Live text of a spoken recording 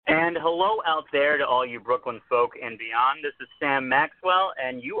And hello out there to all you Brooklyn folk and beyond. This is Sam Maxwell,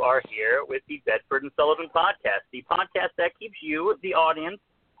 and you are here with the Bedford Sullivan podcast, the podcast that keeps you, the audience,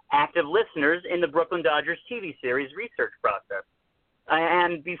 active listeners in the Brooklyn Dodgers TV series research process.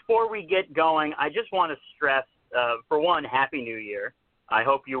 And before we get going, I just want to stress, for one, Happy New Year. I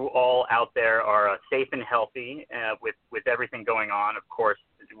hope you all out there are safe and healthy with everything going on. Of course,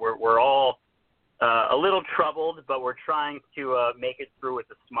 we're all a little troubled, but we're trying to make it through with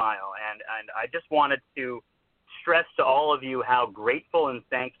a smile. And I just wanted to stress to all of you how grateful and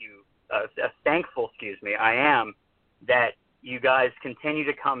thankful I am that you guys continue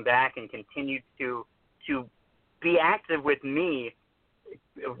to come back and continue to be active with me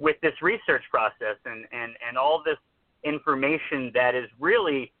with this research process and all this information that is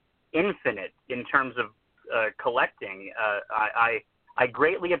really infinite in terms of collecting. I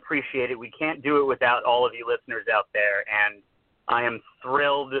greatly appreciate it. We can't do it without all of you listeners out there, and I am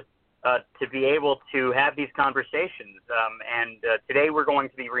thrilled to be able to have these conversations. Today we're going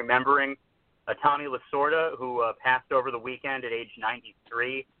to be remembering Tommy Lasorda, who passed over the weekend at age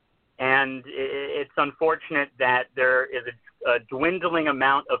 93. And it's unfortunate that there is a dwindling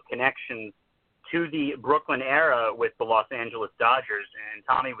amount of connections to the Brooklyn era with the Los Angeles Dodgers, and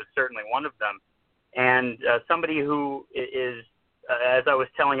Tommy was certainly one of them. And somebody who is, as I was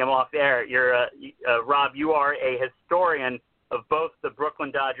telling him off air, Rob, you are a historian of both the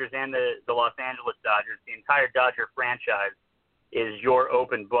Brooklyn Dodgers and the Los Angeles Dodgers. The entire Dodger franchise is your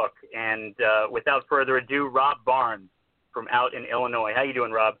open book. And without further ado, Rob Barnes from out in Illinois. How you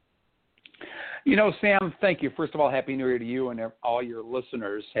doing, Rob? You know, Sam, thank you. First of all, Happy New Year to you and all your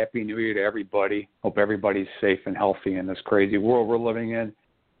listeners. Happy New Year to everybody. Hope everybody's safe and healthy in this crazy world we're living in.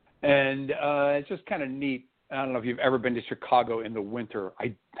 And it's just kind of neat. I don't know if you've ever been to Chicago in the winter.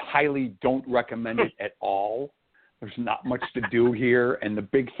 I highly don't recommend it at all. There's not much to do here. And the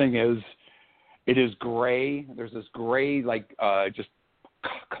big thing is it is gray. There's this gray, just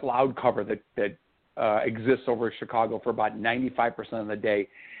cloud cover that exists over Chicago for about 95% of the day.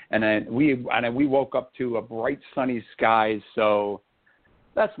 And then we woke up to a bright, sunny skies, so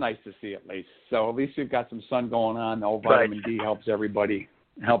that's nice to see at least. So at least we've got some sun going on. The old vitamin D helps everybody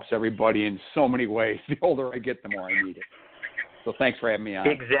in so many ways. The older I get, the more I need it. So thanks for having me on.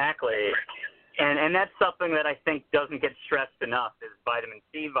 Exactly. And that's something that I think doesn't get stressed enough is vitamin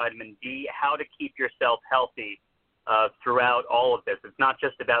C, vitamin D, how to keep yourself healthy throughout all of this. It's not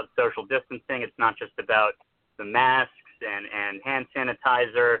just about social distancing. It's not just about the masks and hand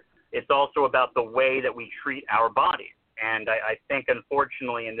sanitizer. It's also about the way that we treat our bodies. And I think,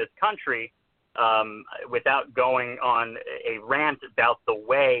 unfortunately, in this country, without going on a rant about the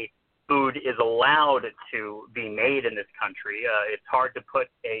way food is allowed to be made in this country, it's hard to put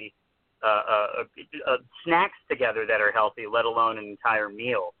snacks together that are healthy, let alone an entire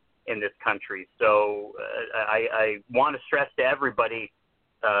meal in this country. So I want to stress to everybody,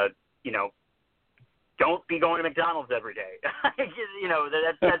 don't be going to McDonald's every day.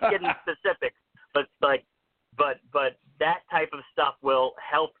 That's getting specific, but that type of stuff will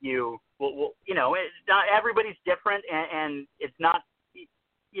help you. Not everybody's different, and it's not.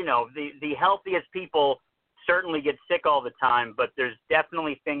 The healthiest people certainly get sick all the time, but there's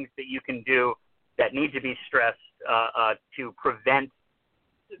definitely things that you can do that need to be stressed to prevent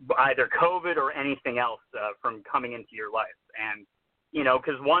either COVID or anything else from coming into your life. And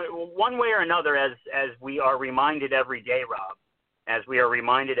because one way or another, as we are reminded every day, Rob, as we are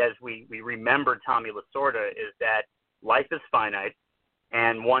reminded as we remember Tommy Lasorda, is that life is finite,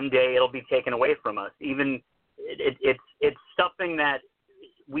 and one day it'll be taken away from us. Even it's something that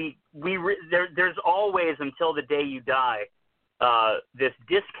there's always, until the day you die, this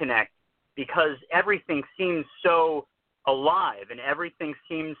disconnect, because everything seems so alive and everything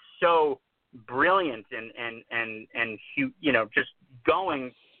seems so brilliant and just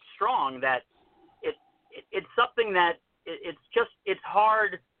going strong, that it's something that it's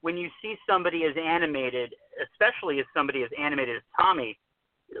hard when you see somebody as animated, especially as somebody as animated as Tommy.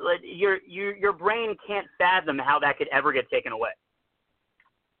 Your brain can't fathom how that could ever get taken away.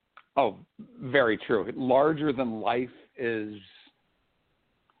 Oh, very true. Larger than life is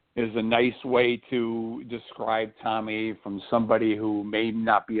a nice way to describe Tommy from somebody who may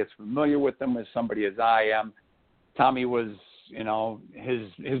not be as familiar with him as somebody as I am. Tommy was,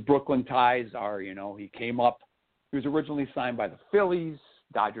 his Brooklyn ties are, he came up. He was originally signed by the Phillies.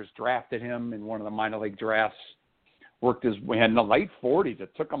 Dodgers drafted him in one of the minor league drafts. Worked his way in the late 40s.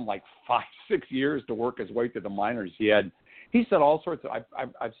 It took him like 5-6 years to work his way through the minors. He said all sorts of.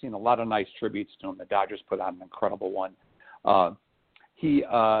 I've seen a lot of nice tributes to him. The Dodgers put out an incredible one. He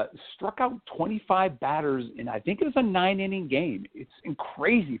struck out 25 batters in, I think it was a 9-inning game. It's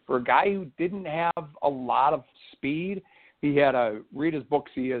crazy for a guy who didn't have a lot of speed. He had read his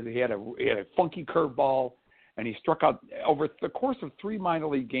books, he had a funky curveball, and he struck out over the course of 3 minor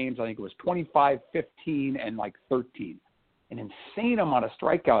league games. I think it was 25, 15, and like 13. An insane amount of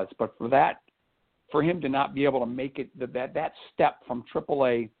strikeouts, but for him to not be able to make it that step from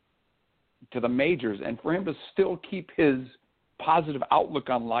AAA to the majors, and for him to still keep his positive outlook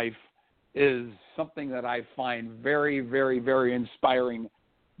on life is something that I find very, very, very inspiring,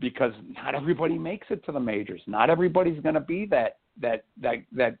 because not everybody makes it to the majors. Not everybody's going to be that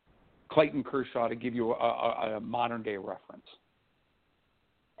Clayton Kershaw, to give you a modern day reference.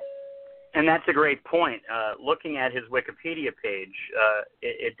 And that's a great point. Looking at his Wikipedia page,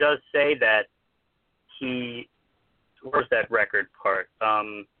 it does say that where's that record part?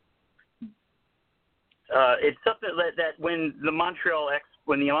 It's something that when the Montreal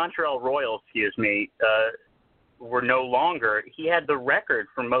Royals, were no longer, he had the record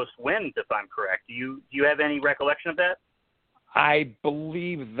for most wins, if I'm correct. Do you have any recollection of that? I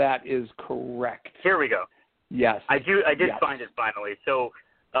believe that is correct. Here we go. Yes. I did yes. find it finally. So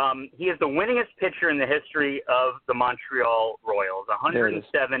he is the winningest pitcher in the history of the Montreal Royals,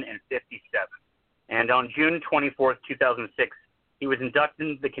 107 and 57. And on June 24th, 2006, he was inducted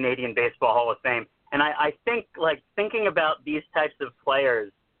into the Canadian Baseball Hall of Fame. And I think, thinking about these types of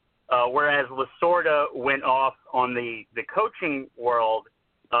players, whereas Lasorda went off on the coaching world,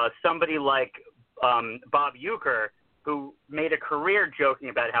 somebody like Bob Uecker, who made a career joking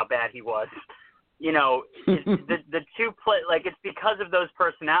about how bad he was, the two it's because of those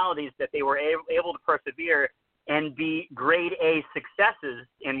personalities that they were able to persevere and be grade A successes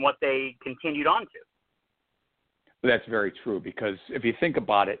in what they continued on to. That's very true, because if you think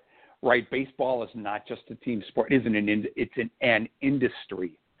about it, right, baseball is not just a team sport. It's an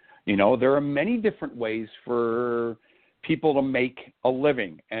industry. There are many different ways for people to make a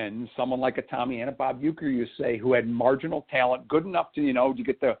living. And someone like a Tommy and a Bob Uecker, you say, who had marginal talent, good enough to, to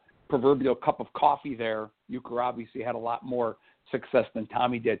get the proverbial cup of coffee there. Uecker obviously had a lot more success than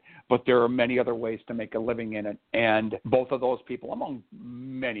Tommy did, but there are many other ways to make a living in it. And both of those people, among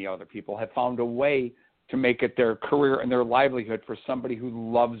many other people, have found a way to make it their career and their livelihood for somebody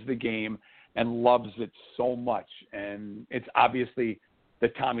who loves the game and loves it so much. And it's obviously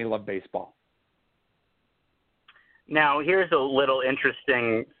that Tommy loved baseball. Now, here's a little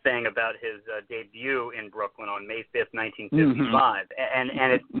interesting thing about his debut in Brooklyn on May 5th, 1955. Mm-hmm.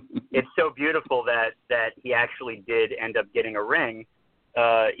 And it's so beautiful that he actually did end up getting a ring,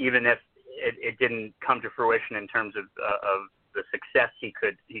 even if it didn't come to fruition in terms of the success he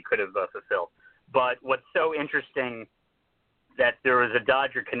could have fulfilled. But what's so interesting, that there was a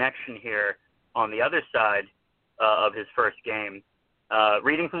Dodger connection here on the other side of his first game.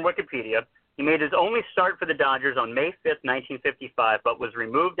 Reading from Wikipedia, he made his only start for the Dodgers on May 5th, 1955, but was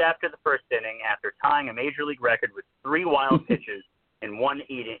removed after the first inning after tying a major league record with 3 wild pitches in 1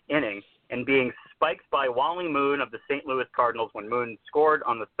 inning and being spiked by Wally Moon of the St. Louis Cardinals when Moon scored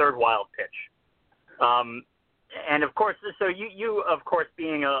on the 3rd wild pitch. And of course, so you of course,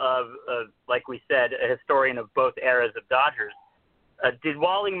 being like we said, a historian of both eras of Dodgers, did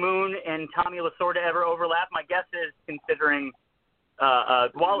Wally Moon and Tommy Lasorda ever overlap? My guess is, considering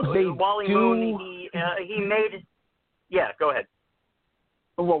Wally Moon, he made. Yeah, go ahead.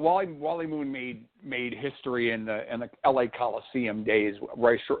 Well, Wally Moon made history in the L.A. Coliseum days,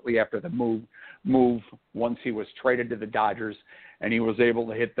 right shortly after the move. Once he was traded to the Dodgers, and he was able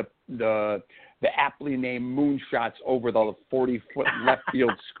to hit the aptly named moonshots over the 40-foot left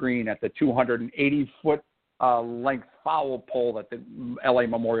field screen at the 280-foot length foul pole at the L.A.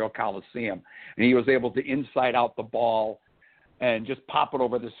 Memorial Coliseum, and he was able to inside out the ball and just pop it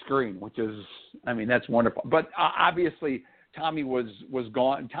over the screen, which is, that's wonderful. But obviously, Tommy was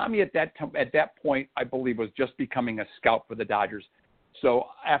gone. Tommy at that point, I believe, was just becoming a scout for the Dodgers. So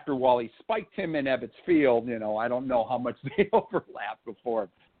after Wally spiked him in Ebbets Field, I don't know how much they overlapped before.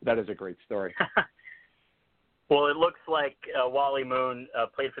 That is a great story. Well, it looks like Wally Moon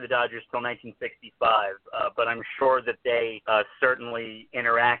played for the Dodgers till 1965, but I'm sure that they certainly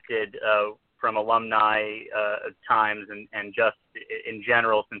interacted from alumni times and just in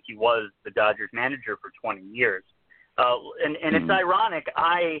general, since he was the Dodgers manager for 20 years. And it's ironic.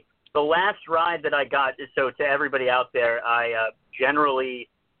 The last ride that I got, so to everybody out there, I generally,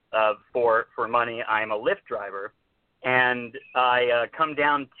 for money, I'm a Lyft driver. And I come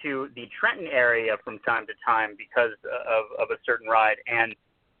down to the Trenton area from time to time because of a certain ride. And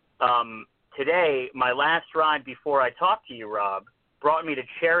today, my last ride before I talked to you, Rob, brought me to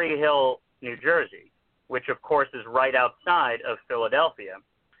Cherry Hill, New Jersey, which of course is right outside of Philadelphia.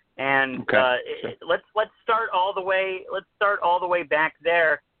 And let's start all the way back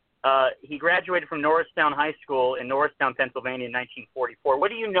there. He graduated from Norristown High School in Norristown, Pennsylvania, in 1944.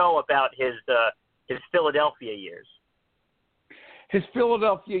 What do you know about his Philadelphia years? His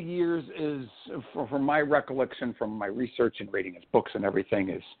Philadelphia years is, from my recollection, from my research and reading his books and everything,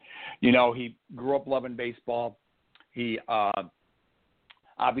 is, he grew up loving baseball. He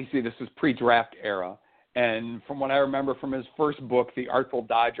obviously this is pre-draft era, and from what I remember from his first book, The Artful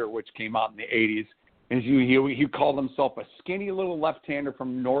Dodger, which came out in the 80s, is he called himself a skinny little left-hander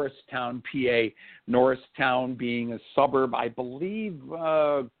from Norristown, PA. Norristown being a suburb, I believe.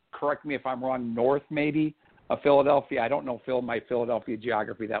 Correct me if I'm wrong. North maybe. Philadelphia. I don't know my Philadelphia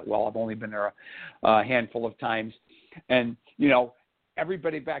geography that well. I've only been there a handful of times. And,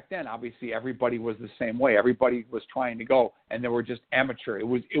 everybody back then, obviously everybody was the same way. Everybody was trying to go, and they were just amateur. It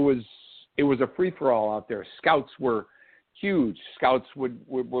was a free-for-all out there. Scouts were huge. Scouts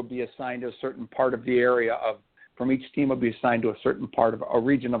would be assigned to a certain part of the area from each team would be assigned to a certain part of a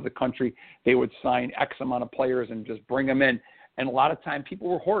region of the country. They would sign X amount of players and just bring them in. And a lot of time people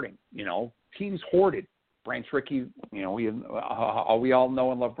were hoarding, teams hoarded. Branch Rickey, we all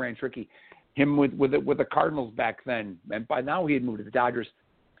know and love Branch Rickey. Him with the Cardinals back then, and by now he had moved to the Dodgers.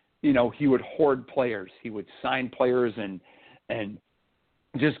 He would hoard players. He would sign players and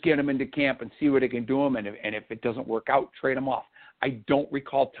just get them into camp and see what he can do them. And if it doesn't work out, trade them off. I don't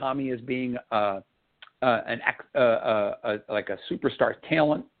recall Tommy as being like a superstar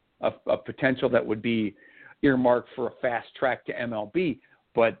talent of potential that would be earmarked for a fast track to MLB,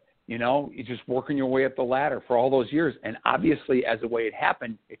 but. You're just working your way up the ladder for all those years. And obviously, as the way it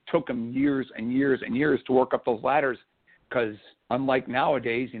happened, it took him years and years and years to work up those ladders because unlike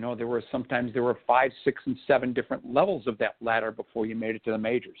nowadays, there were 5, 6, and 7 different levels of that ladder before you made it to the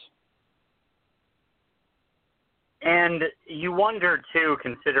majors. And you wonder, too,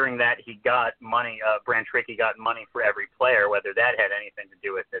 considering that he got money, Branch Rickey got money for every player, whether that had anything to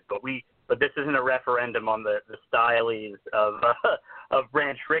do with it. But this isn't a referendum on the styles of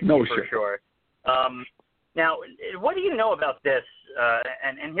Branch Rickey for sure. Now, what do you know about this?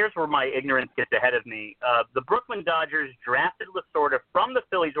 And here's where my ignorance gets ahead of me. The Brooklyn Dodgers drafted Lasorda from the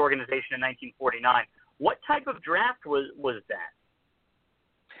Phillies organization in 1949. What type of draft was that?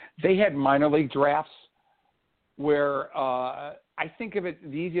 They had minor league drafts where I think of it,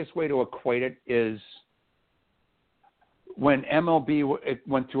 the easiest way to equate it is when MLB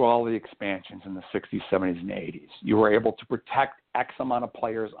went through all the expansions in the 60s, 70s, and 80s, you were able to protect X amount of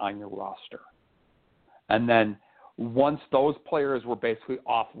players on your roster. And then once those players were basically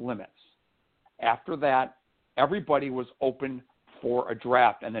off limits, after that, everybody was open for a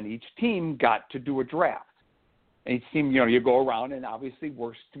draft, and then each team got to do a draft. And each team, you go around, and obviously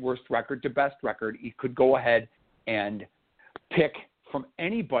worst record to best record, you could go ahead and pick from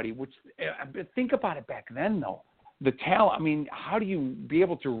anybody, which think about it back then, though. The talent, how do you be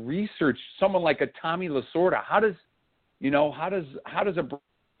able to research someone like a Tommy Lasorda? How does a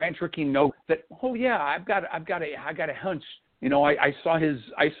Branch Rickey know that, oh yeah, I got a hunch. I saw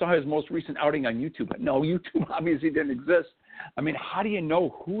his most recent outing on YouTube. But no, YouTube obviously didn't exist. How do you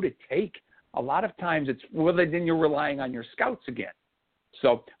know who to take? A lot of times then you're relying on your scouts again.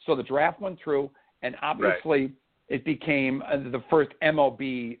 So the draft went through, and obviously it became the first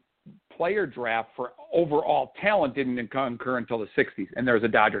MLB player draft for overall talent didn't occur until the 60s, and there's a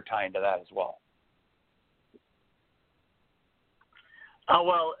Dodger tie into that as well.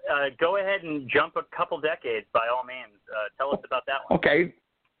 Go ahead and jump a couple decades by all means. Tell us about that one. Okay,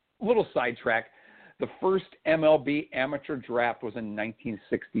 a little sidetrack. The first MLB amateur draft was in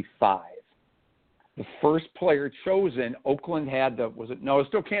 1965. The first player chosen, Oakland had it was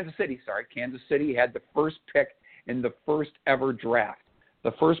still Kansas City, sorry. Kansas City had the first pick in the first ever draft.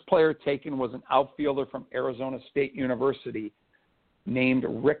 The first player taken was an outfielder from Arizona State University named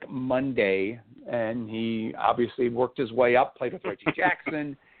Rick Monday, and he obviously worked his way up, played with Reggie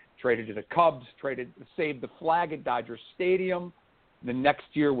Jackson, traded to the Cubs, saved the flag at Dodger Stadium. The next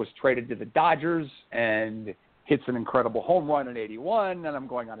year was traded to the Dodgers and hits an incredible home run in 81, and I'm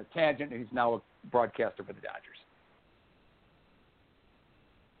going on a tangent, and he's now a broadcaster for the Dodgers.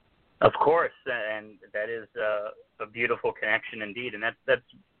 Of course, and that is a beautiful connection indeed, and that's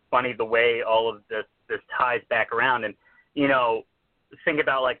funny the way all of this ties back around. And think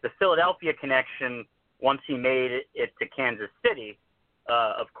about like the Philadelphia connection. Once he made it to Kansas City,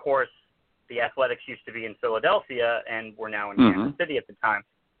 of course, the Athletics used to be in Philadelphia, and we're now in Kansas City at the time.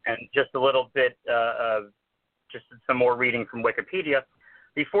 And just a little bit of just some more reading from Wikipedia.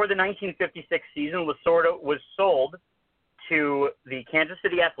 Before the 1956 season, Lasorda was sold to the Kansas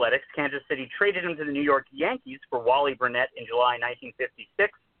City Athletics. Kansas City traded him to the New York Yankees for Wally Burnett in July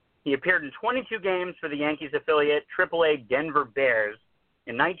 1956. He appeared in 22 games for the Yankees affiliate AAA Denver Bears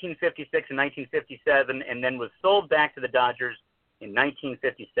in 1956 and 1957, and then was sold back to the Dodgers in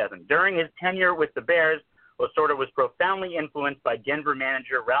 1957. During his tenure with the Bears, Lasorda was profoundly influenced by Denver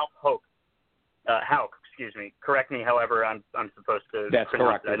manager Ralph Houck. Correct me, however, I'm supposed to That's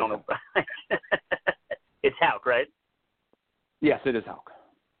pronounce correct. it. I don't know. It's Houck, right? Yes, it is Houck.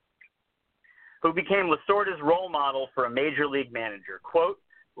 Who became Lasorda's role model for a major league manager. Quote,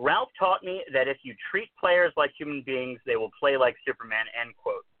 Ralph taught me that if you treat players like human beings, they will play like Superman, end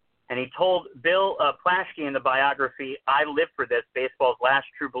quote. And he told Bill Plaschke in the biography, I Live for This, Baseball's Last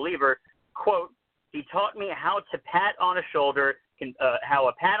True Believer, quote, he taught me how a pat on the shoulder can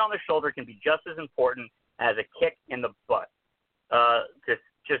be just as important as a kick in the butt. To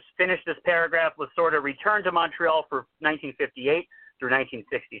just finish this paragraph, Lasorda returned to Montreal for 1958 through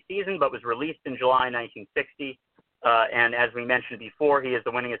 1960 season, but was released in July 1960. And as we mentioned before, he is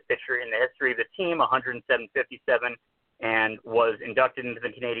the winningest pitcher in the history of the team, 107.57, and was inducted into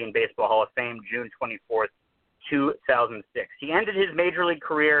the Canadian Baseball Hall of Fame June 24th, 2006. He ended his major league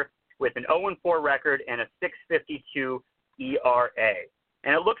career with an 0-4 record and a 6.52 ERA.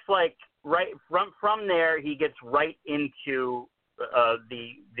 And it looks like right from there he gets right into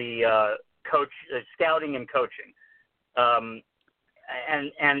the coach scouting and coaching.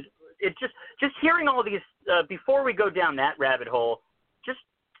 And it just hearing all these before we go down that rabbit hole, just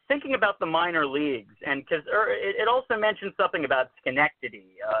thinking about the minor leagues, and because it also mentioned something about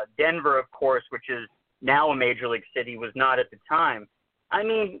Schenectady, Denver, of course, which is now a major league city, was not at the time. I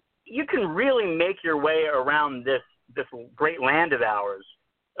mean, you can really make your way around this great land of ours,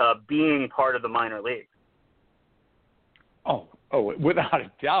 being part of the minor leagues. Oh, without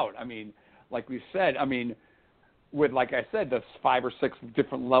a doubt. I mean, like we said, with, like I said, the 5 or 6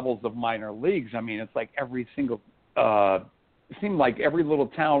 different levels of minor leagues. I mean, it's like every single, it seemed like every little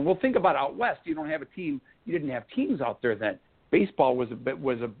town. Well, think about out west. You don't have a team. You didn't have teams out there then. Baseball was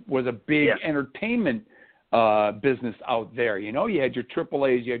a big entertainment business out there. You know, you had your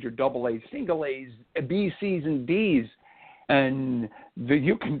AAAs, you had your AA's, single A's, BC's, and D's. And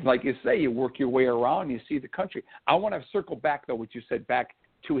you can, like you say, you work your way around, you see the country. I want to circle back, though, what you said, back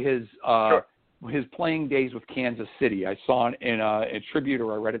to his Sure. his playing days with Kansas City. I saw it in a tribute,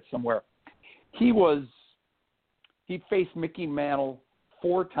 or I read it somewhere. He faced Mickey Mantle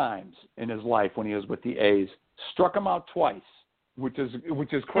 4 times in his life when he was with the A's. Struck him out twice, which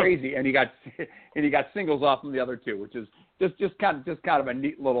is crazy, and he got singles off him the other 2, which is just kind of a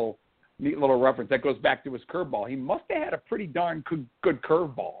neat little reference. That goes back to his curveball. He must have had a pretty darn good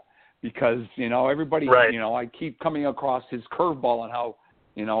curveball, because everybody, right. I keep coming across his curveball and how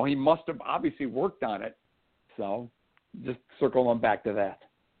he must have obviously worked on it. So just circling back to that.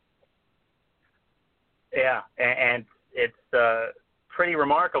 Yeah, and it's pretty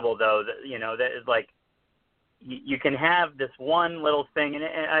remarkable, though, that that is like you can have this one little thing, and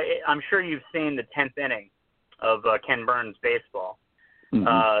I'm sure you've seen the 10th inning of Ken Burns baseball.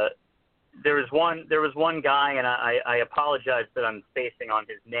 Mm-hmm. There was one guy, and I apologize that I'm spacing on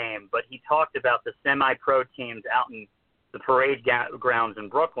his name, but he talked about the semi-pro teams out in the parade grounds in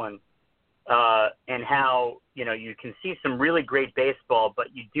Brooklyn, and how you can see some really great baseball, but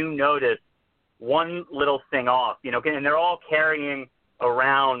you do notice one little thing off, and they're all carrying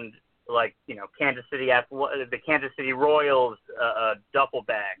around Kansas City, the Kansas City Royals duffel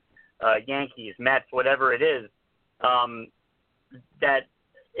bag, Yankees, Mets, whatever it is, that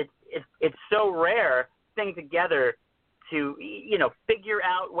it's so rare thing together to figure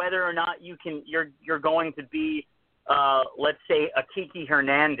out whether or not you're going to be let's say a Kiki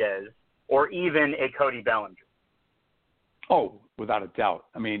Hernandez or even a Cody Bellinger. Oh, without a doubt.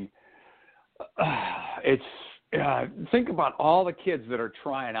 I mean, it's think about all the kids that are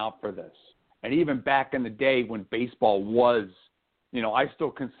trying out for this, and even back in the day when baseball was, I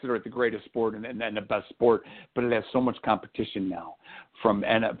still consider it the greatest sport and the best sport, but it has so much competition now, from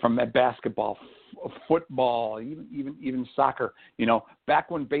basketball, football, even soccer.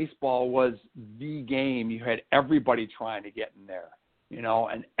 Back when baseball was the game, you had everybody trying to get in there,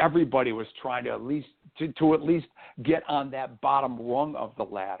 and everybody was trying to at least get on that bottom rung of the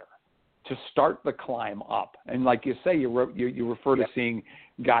ladder to start the climb up. And like you say, you refer to seeing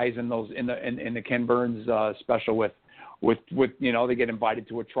guys in the Ken Burns special with they get invited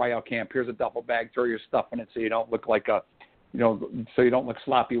to a tryout camp. Here's a duffel bag, throw your stuff in it so you don't look like so you don't look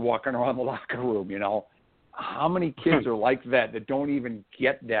sloppy walking around the locker room. How many kids are like that don't even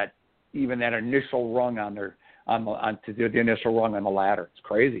get that initial rung on the initial rung on the ladder? It's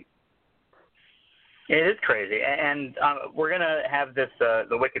crazy. It is crazy, and we're going to have this the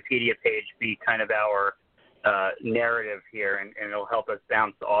Wikipedia page be kind of our narrative here, and it'll help us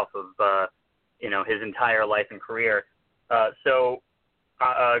bounce off of his entire life and career. So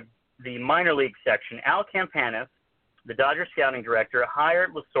the minor league section, Al Campanis, the Dodgers scouting director, hired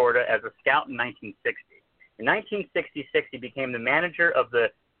Lasorda as a scout in 1960. In 1966, he became the manager of the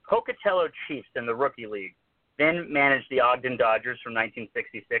Pocatello Chiefs in the Rookie League, then managed the Ogden Dodgers from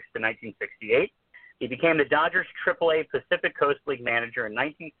 1966 to 1968. He became the Dodgers AAA Pacific Coast League manager in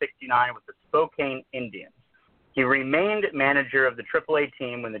 1969 with the Spokane Indians. He remained manager of the AAA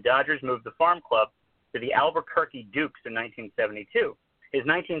team when the Dodgers moved the farm club to the Albuquerque Dukes in 1972. His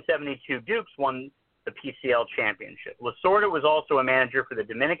 1972 Dukes won the PCL championship. Lasorda was also a manager for the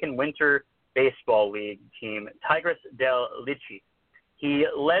Dominican Winter Baseball League team, Tigres del Licey. He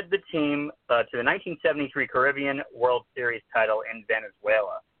led the team to the 1973 Caribbean World Series title in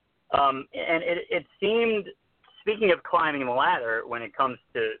Venezuela. And it seemed, speaking of climbing the ladder when it comes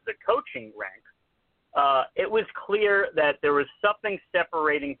to the coaching ranks, it was clear that there was something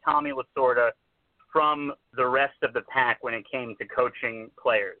separating Tommy Lasorda from the rest of the pack when it came to coaching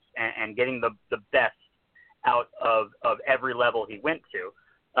players and getting the best out of every level he went to.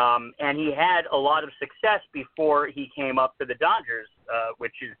 And he had a lot of success before he came up to the Dodgers,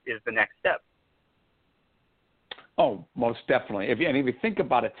 which is the next step. Oh, most definitely. If you think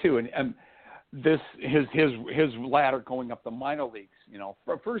about it too, and this his ladder going up the minor leagues.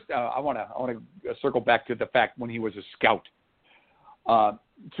 First I want to circle back to the fact when he was a scout.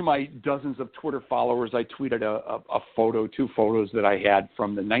 To my dozens of Twitter followers, I tweeted two photos that I had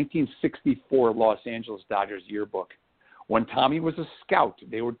from the 1964 Los Angeles Dodgers yearbook. When Tommy was a scout,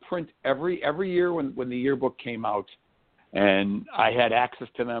 they would print every year when the yearbook came out, and I had access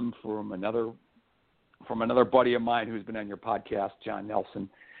to them from another buddy of mine who's been on your podcast, John Nelson.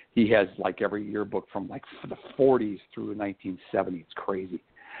 He has every yearbook from the 40s through the 1970s. It's crazy.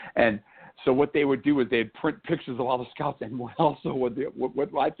 And so what they would do is they'd print pictures of all the scouts, and what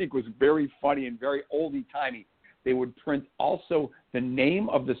I think was very funny and very oldie-timey, they would print also the name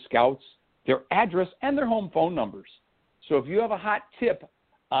of the scouts, their address, and their home phone numbers. So if you have a hot tip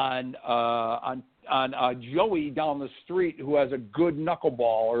on Joey down the street who has a good knuckleball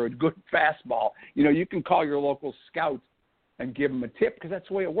or a good fastball, you can call your local scout and give him a tip, because that's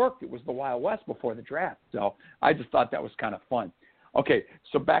the way it worked. It was the Wild West before the draft. So I just thought that was kind of fun. Okay,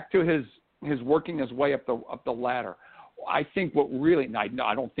 so back to his working his way up the ladder. I think what really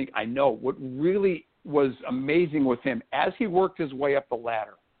was amazing with him as he worked his way up the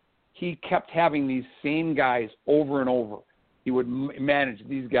ladder, he kept having these same guys over and over. He would manage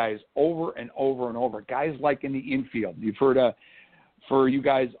these guys over and over and over. Guys like in the infield. You've heard for you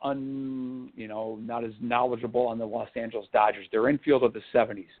guys not as knowledgeable on the Los Angeles Dodgers, their infield of the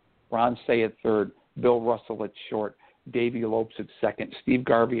 70s. Ron Say at third, Bill Russell at short, Davey Lopes at second, Steve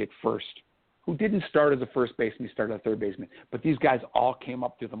Garvey at first, who didn't start as a first baseman, he started as a third baseman. But these guys all came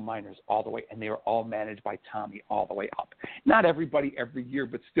up through the minors all the way, and they were all managed by Tommy all the way up. Not everybody every year,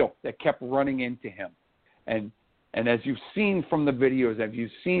 but still, they kept running into him. And as you've seen from the videos, as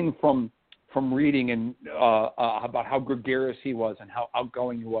you've seen from reading and about how gregarious he was and how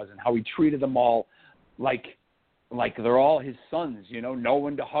outgoing he was and how he treated them all like they're all his sons, no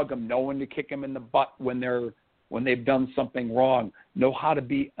one to hug them, no one to kick him in the butt when they've done something wrong, know how to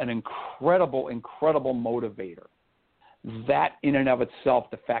be an incredible motivator. That in and of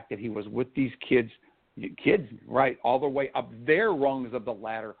itself, the fact that he was with these kids, right, all the way up their rungs of the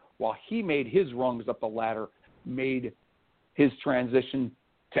ladder, while he made his rungs up the ladder, made his transition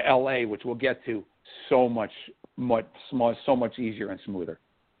to L.A., which we'll get to, so much easier and smoother.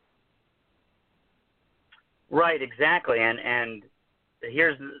 Right, exactly, and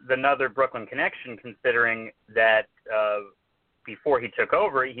here's another Brooklyn connection, considering that before he took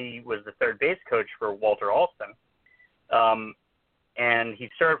over, he was the third base coach for Walter Alston, and he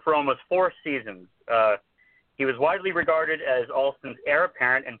served for almost 4 seasons. He was widely regarded as Alston's heir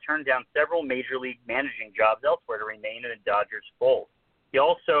apparent and turned down several major league managing jobs elsewhere to remain in the Dodgers fold. He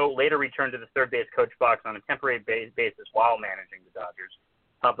also later returned to the third base coach box on a temporary basis while managing the Dodgers.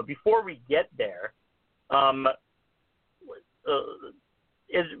 But before we get there, I'm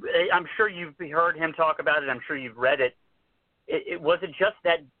sure you've heard him talk about it. I'm sure you've read it. It wasn't just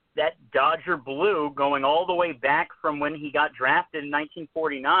that Dodger blue going all the way back from when he got drafted in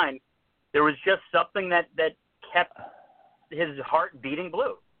 1949. There was just something that kept his heart beating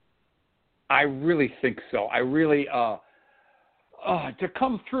blue. I really think so. I really to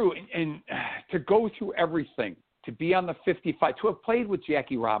come through and to go through everything, to be on the 55, to have played with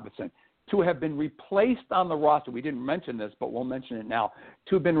Jackie Robinson, to have been replaced on the roster. We didn't mention this, but we'll mention it now.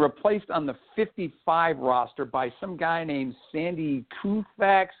 To have been replaced on the 55 roster by some guy named Sandy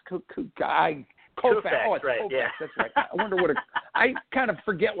Koufax. Koufax, right? Koufax, yeah, that's right. I wonder I kind of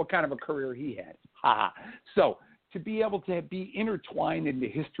forget what kind of a career he had. So to be able to be intertwined into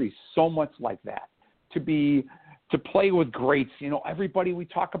history so much like that, to play with greats, everybody we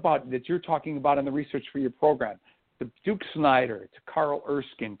talk about that you're talking about in the research for your program, to Duke Snyder, to Carl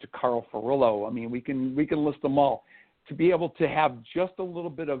Erskine, to Carl Ferrillo. I mean, we can list them all. To be able to have just a little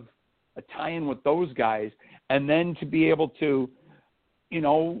bit of a tie-in with those guys, and then to be able to,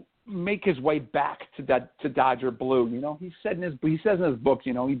 make his way back to Dodger Blue. He says in his book,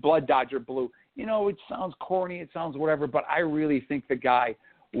 he bled Dodger Blue. It sounds corny, it sounds whatever, but I really think the guy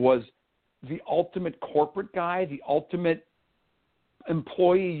was the ultimate corporate guy, the ultimate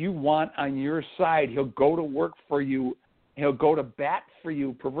employee you want on your side. He'll go to work for you. He'll go to bat for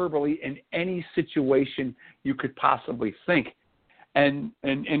you, proverbially, in any situation you could possibly think. And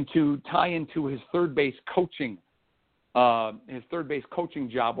to tie into his third base coaching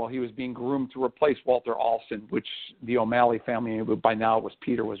job while he was being groomed to replace Walter Alston, which the O'Malley family, by now was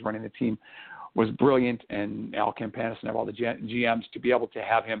Peter was running the team, was brilliant, and Al Campanis and all the GMs, to be able to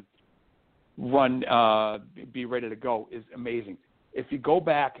have him run, be ready to go is amazing. If you go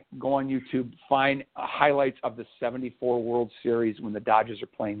on YouTube, find highlights of the 74 World Series when the Dodgers are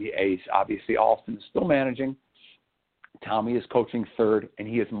playing the A's. Obviously, Alston is still managing. Tommy is coaching third, and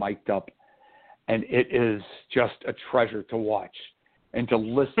he is mic'd up. And it is just a treasure to watch and to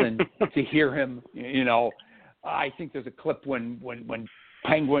listen, to hear him. I think there's a clip when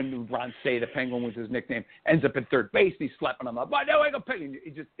Penguin, Ron Say, the Penguin was his nickname, ends up at third base, and he's slapping him up. But no, I go Penguin.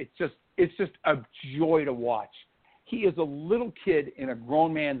 It's just a joy to watch. He is a little kid in a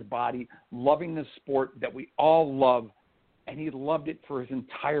grown man's body, loving the sport that we all love, and he loved it for his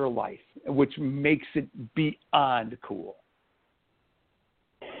entire life, which makes it beyond cool.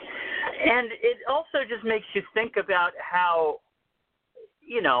 And it also just makes you think about how,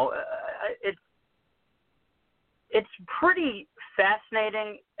 it's pretty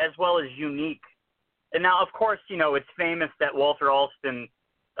fascinating as well as unique. And now, of course, it's famous that Walter Alston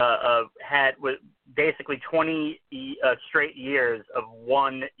had basically 20 straight years of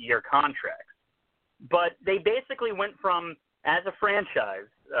one-year contracts. But they basically went from, as a franchise,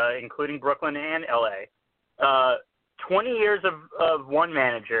 including Brooklyn and LA, 20 years of one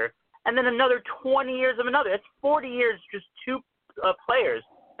manager, and then another 20 years of another. That's 40 years, just two players.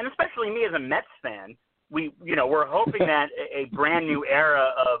 And especially me as a Mets fan, we're hoping that a brand new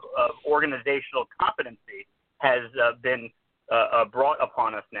era of organizational competency has been brought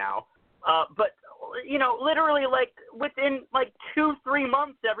upon us now. But literally, within 2-3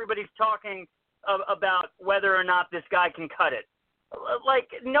 months, everybody's talking about whether or not this guy can cut it.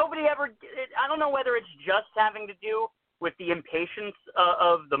 Nobody ever. I don't know whether it's just having to do with the impatience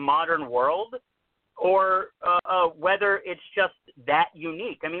of the modern world, or whether it's just that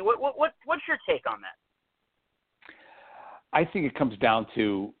unique. I mean, what's your take on that? I think it comes down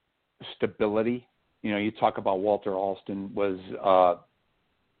to stability. You talk about Walter Alston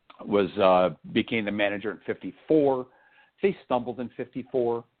became the manager in 54. They stumbled in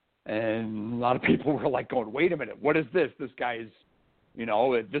 54, and a lot of people were going, "Wait a minute, what is this? This guy is,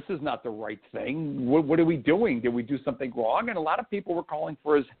 this is not the right thing. What are we doing? Did we do something wrong?" And a lot of people were calling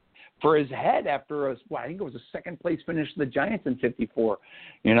for his head after I think it was a second place finish of the Giants in 54.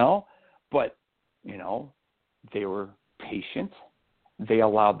 But they were patient. They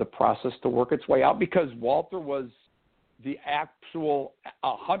allowed the process to work its way out because Walter was the actual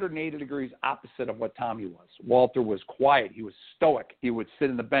 180 degrees opposite of what Tommy was. Walter was quiet. He was stoic. He would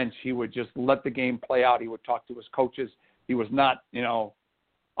sit in the bench. He would just let the game play out. He would talk to his coaches. He was not,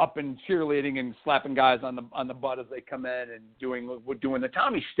 up and cheerleading and slapping guys on the butt as they come in and doing the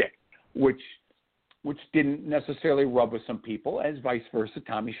Tommy shtick, which didn't necessarily rub with some people, as vice versa.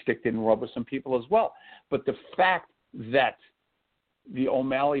 Tommy shtick didn't rub with some people as well. But the fact that the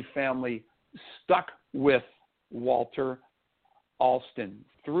O'Malley family stuck with Walter Alston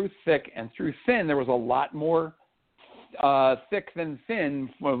through thick and through thin, there was a lot more thick than thin,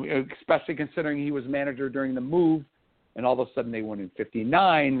 especially considering he was manager during the move, and all of a sudden they won in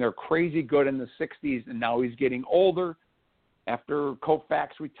 59. They're crazy good in the 60s, and now he's getting older. After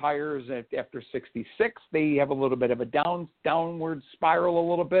Koufax retires after 66, they have a little bit of a downward spiral a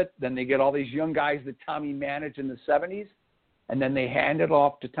little bit. Then they get all these young guys that Tommy managed in the 70s, and then they hand it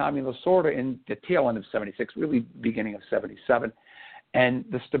off to Tommy Lasorda in the tail end of 76, really beginning of 77. And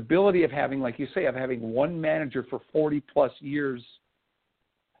the stability of having, like you say, of having one manager for 40-plus years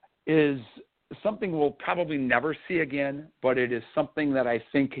is something we'll probably never see again, but it is something that I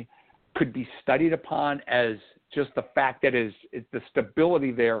think could be studied upon as just the fact that the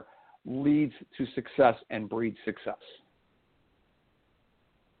stability there leads to success and breeds success?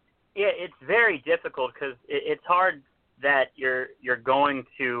 Yeah, it's very difficult because it's hard that you're going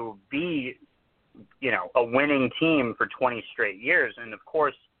to be, a winning team for 20 straight years. And of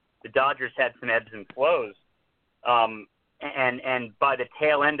course, the Dodgers had some ebbs and flows. And by the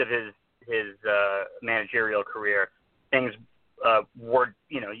tail end of his managerial career, things were,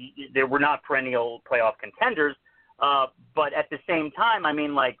 they were not perennial playoff contenders. But at the same time,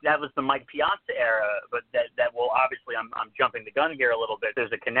 that was the Mike Piazza era, but that will obviously, I'm jumping the gun here a little bit.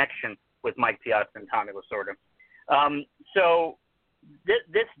 There's a connection with Mike Piazza and Tommy Lasorda. So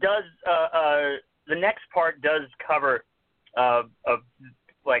this does, the next part does cover,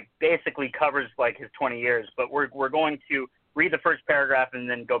 basically covers his 20 years, but we're going to read the first paragraph and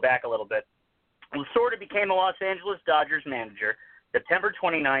then go back a little bit. Lasorda became a Los Angeles Dodgers manager September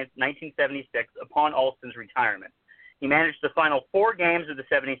 29th, 1976, upon Alston's retirement. He managed the final 4 games of the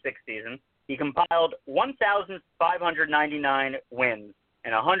 76 season. He compiled 1,599 wins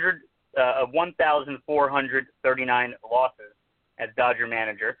and 1,439 losses as Dodger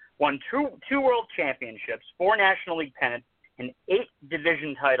manager, won two World Championships, 4 National League pennants, and 8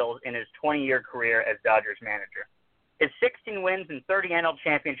 division titles in his 20-year career as Dodgers manager. His 16 wins and 30 NL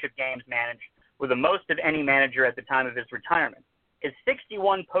championship games managed were the most of any manager at the time of his retirement. His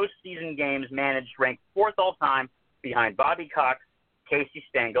 61 postseason games managed ranked 4th all-time behind Bobby Cox, Casey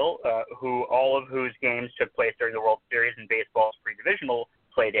Stengel, all of whose games took place during the World Series and baseball's pre-divisional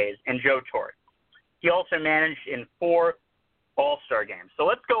play days, and Joe Torre. He also managed in 4 All-Star games. So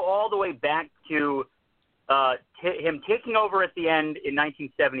let's go all the way back to him taking over at the end in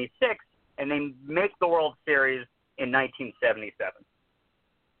 1976, and they make the World Series in 1977.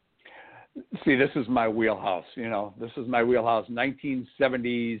 See, this is my wheelhouse. This is my wheelhouse.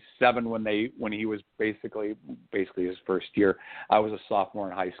 1977, when he was basically his first year. I was a sophomore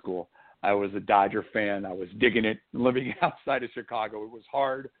in high school. I was a Dodger fan. I was digging it, living outside of Chicago. It was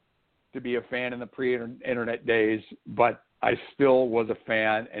hard to be a fan in the pre-internet days, but I still was a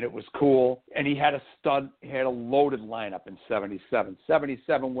fan, and it was cool. And he had a loaded lineup in 77.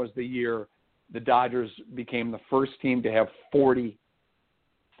 77 was the year the Dodgers became the first team to have 40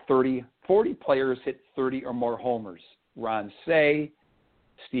 players hit 30 or more homers. Ron Say,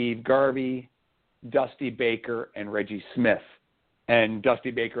 Steve Garvey, Dusty Baker, and Reggie Smith. And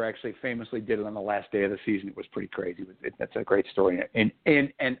Dusty Baker actually famously did it on the last day of the season. It was pretty crazy. That's a great story in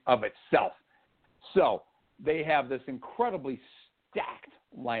and of itself. So they have this incredibly stacked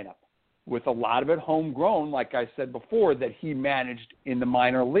lineup with a lot of it homegrown, like I said before, that he managed in the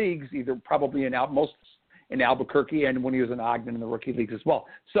minor leagues, either probably most in Albuquerque and when he was in Ogden in the rookie leagues as well.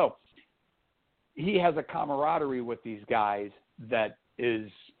 So he has a camaraderie with these guys that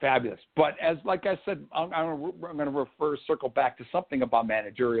is fabulous. But like I said, I'm going to circle back to something about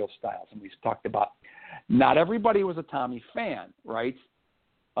managerial styles, and we've talked about not everybody was a Tommy fan, right?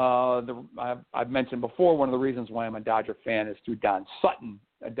 I've mentioned before, one of the reasons why I'm a Dodger fan is through Don Sutton,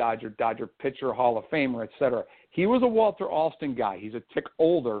 a Dodger pitcher, Hall of Famer, etc. He was a Walter Alston guy. He's a tick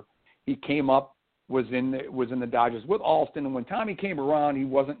older. He came up, was in the Dodgers with Alston, and when Tommy came around, he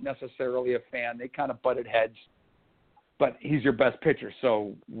wasn't necessarily a fan. They kind of butted heads. But he's your best pitcher,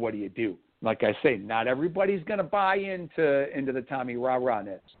 so what do you do? Like I say, not everybody's going to buy into the Tommy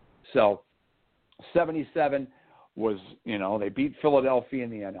rah-rahness. So 77 was, they beat Philadelphia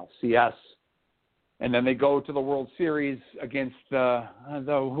in the NLCS. And then they go to the World Series against who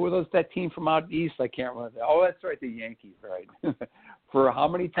was that team from out east? I can't remember. Oh, that's right, the Yankees, right? For how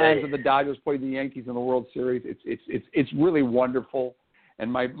many times have the Dodgers played the Yankees in the World Series? It's really wonderful.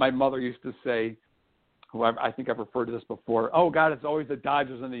 And my mother used to say, who I think I've referred to this before, oh, God, it's always the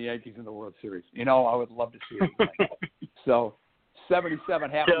Dodgers and the Yankees in the World Series. I would love to see it again. So 77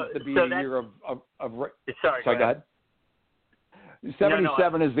 happens to be a year of sorry, go ahead.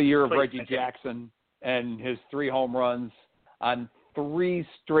 77 is the year of Reggie Jackson and his 3 home runs on 3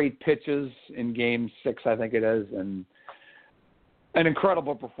 straight pitches in Game 6, I think it is, and an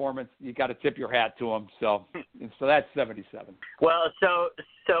incredible performance. You got to tip your hat to him. So that's 77. Well, so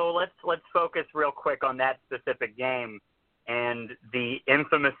let's focus real quick on that specific game and the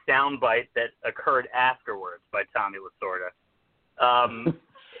infamous soundbite that occurred afterwards by Tommy Lasorda. And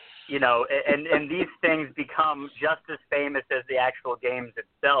these things become just as famous as the actual games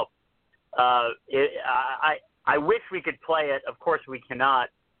itself. I wish we could play it. Of course, we cannot.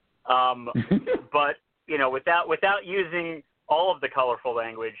 But without using all of the colorful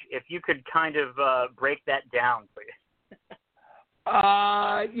language, if you could kind of break that down, please.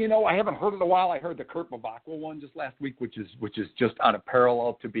 I haven't heard it in a while. I heard the Kurt Bavacqua one just last week, which is just on a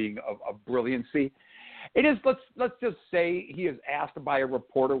parallel to being of brilliancy. It is. Let's just say he is asked by a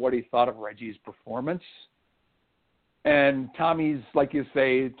reporter what he thought of Reggie's performance, and Tommy's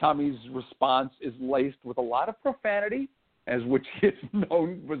response is laced with a lot of profanity, as which he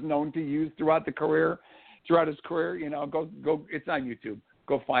was known to use throughout his career. Go. It's on YouTube.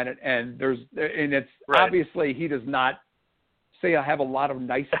 Go find it. And it's right. Obviously he does not say I have a lot of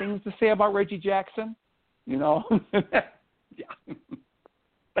nice things to say about Reggie Jackson. Yeah.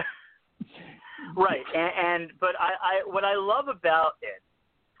 Right, but what I love about it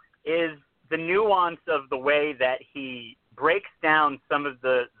is the nuance of the way that he breaks down some of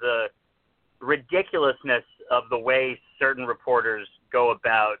the ridiculousness of the way certain reporters go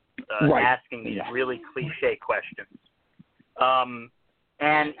about asking these really cliche questions.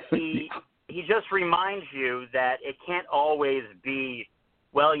 And he just reminds you that it can't always be,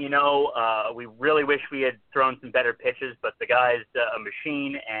 well, we really wish we had thrown some better pitches, but the guy's a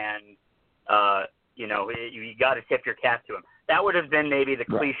machine, and you got to tip your cap to him. That would have been maybe the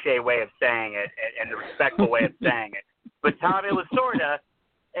cliche way of saying it and the respectful way of saying it. But Tommy Lasorda,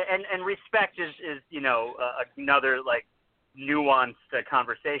 and respect is another nuanced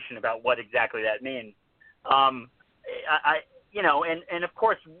conversation about what exactly that means. And of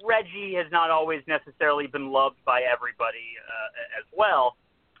course Reggie has not always necessarily been loved by everybody as well.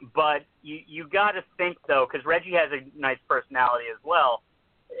 But you got to think though, because Reggie has a nice personality as well,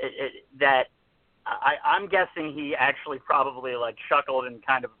 that I'm guessing he actually probably chuckled and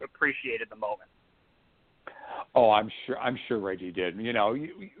kind of appreciated the moment. Oh, I'm sure Reggie did.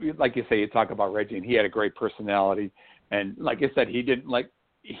 Like you say, you talk about Reggie, and he had a great personality, and like I said, he didn't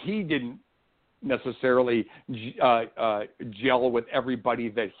necessarily gel with everybody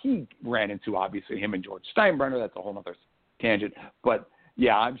that he ran into. Obviously, him and George Steinbrenner, that's a whole other tangent. But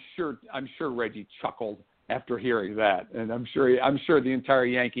yeah, I'm sure Reggie chuckled after hearing that, and I'm sure the entire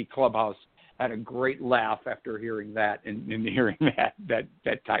Yankee clubhouse had a great laugh after hearing that and hearing that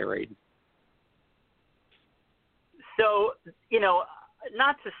tirade. So,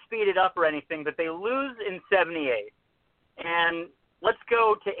 not to speed it up or anything, but they lose in 78, and let's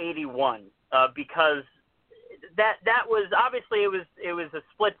go to 81 because that was obviously it was a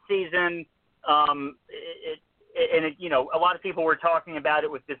split season. A lot of people were talking about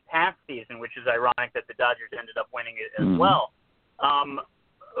it with this past season, which is ironic that the Dodgers ended up winning it as well.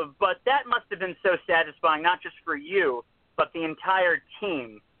 But that must have been so satisfying, not just for you, but the entire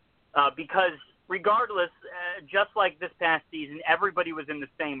team, because regardless, just like this past season, everybody was in the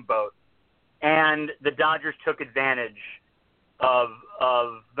same boat, and the Dodgers took advantage of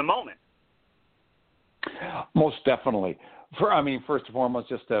the moment. Most definitely. First and foremost,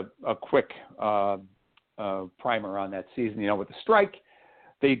 just a quick primer on that season. With the strike,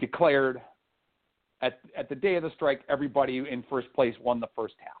 they declared at the day of the strike, everybody in first place won the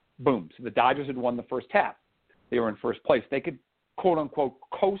first half. Boom. So the Dodgers had won the first half. They were in first place. They could, quote unquote,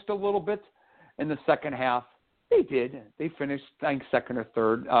 coast a little bit in the second half. They did. They finished, I think, second or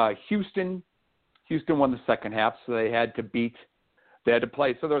third. Houston won the second half, so they had to play.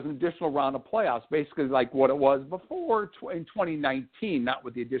 So there was an additional round of playoffs, basically like what it was before in 2019, not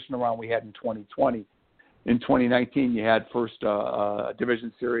with the additional round we had in 2020. In 2019, you had first a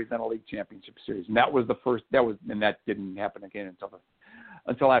division series, then a league championship series, and that was the first. And that didn't happen again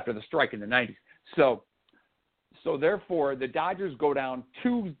until after the strike in the 90s. So therefore, the Dodgers go down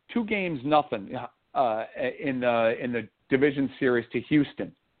 2-0 in the division series to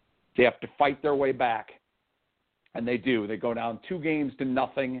Houston. They have to fight their way back, and they do. They go down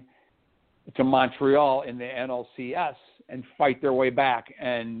 2-0 to Montreal in the NLCS and fight their way back.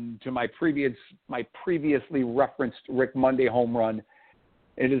 And to my previously referenced Rick Monday home run,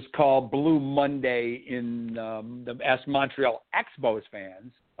 it is called Blue Monday in ask Montreal Expos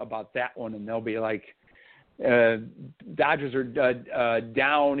fans about that one, and they'll be like, Dodgers are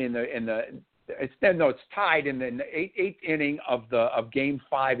down it's tied in the eighth inning of Game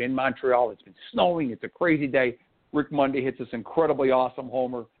 5 in Montreal. It's been snowing. It's a crazy day. Rick Monday hits this incredibly awesome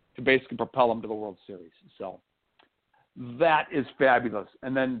homer to basically propel them to the World Series. So that is fabulous.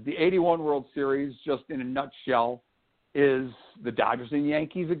 And then the 81 World Series, just in a nutshell, is the Dodgers and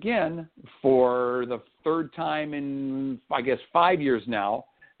Yankees again for the third time in, I guess, 5 years now,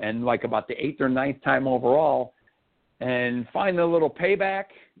 and about the 8th or 9th time overall. And finally, a little payback.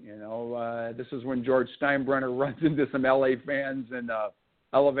 This is when George Steinbrenner runs into some LA fans in an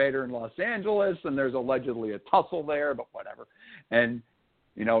elevator in Los Angeles, and there's allegedly a tussle there, but whatever. And,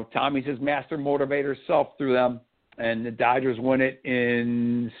 Tommy's his master motivator self through them. And the Dodgers win it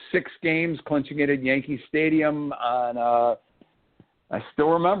in 6 games, clinching it at Yankee Stadium on I still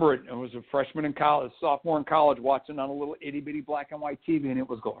remember it. I was a freshman in college, sophomore in college, watching on a little itty-bitty black and white TV, and it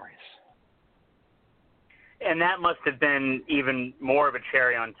was glorious. And that must have been even more of a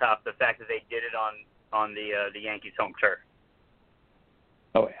cherry on top, the fact that they did it on the Yankees' home turf.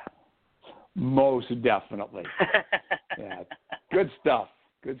 Oh, yeah. Most definitely. Yeah. Good stuff.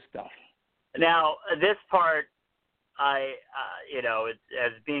 Good stuff. Now, this part, it's,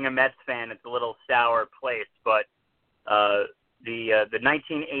 as being a Mets fan, it's a little sour place, but the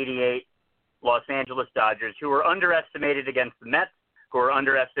 1988 Los Angeles Dodgers, who were underestimated against the Mets, who were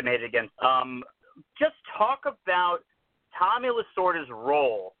underestimated against just talk about Tommy Lasorda's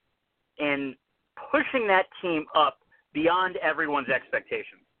role in pushing that team up beyond everyone's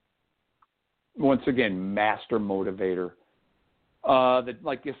expectations. Once again, master motivator.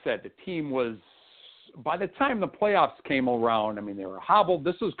 Like you said, the team was, by the time the playoffs came around, I mean, they were hobbled.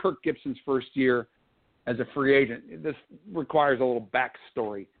 This was Kirk Gibson's first year as a free agent. This requires a little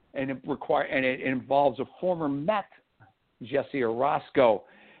backstory, and it involves a former Met, Jesse Orosco,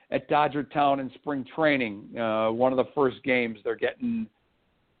 at Dodger Town in spring training. One of the first games,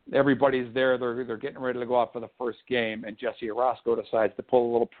 everybody's there. They're getting ready to go out for the first game, and Jesse Orosco decides to pull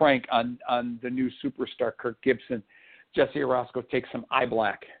a little prank on the new superstar Kirk Gibson. Jesse Orosco takes some eye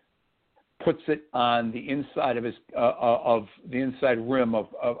black, puts it on the inside of the inside rim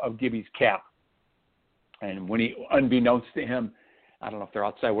of Gibby's cap, and when he, unbeknownst to him, I don't know if they're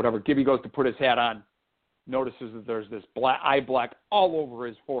outside, whatever, Gibby goes to put his hat on, notices that there's this eye black all over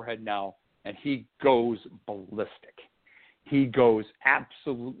his forehead now, and he goes ballistic. He goes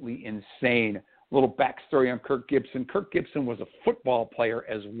absolutely insane. A little backstory on Kirk Gibson. Kirk Gibson was a football player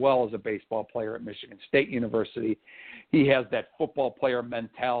as well as a baseball player at Michigan State University. He has that football player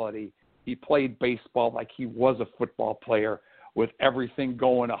mentality. He played baseball like he was a football player, with everything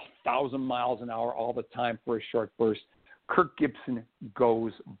going 1,000 miles an hour all the time for a short burst. Kirk Gibson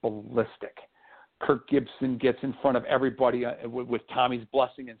goes ballistic. Kirk Gibson gets in front of everybody with Tommy's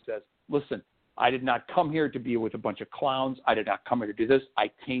blessing and says, listen, I did not come here to be with a bunch of clowns. I did not come here to do this.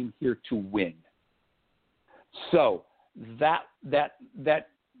 I came here to win. So that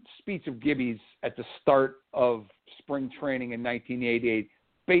speech of Gibby's at the start of spring training in 1988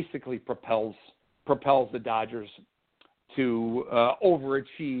 basically propels the Dodgers to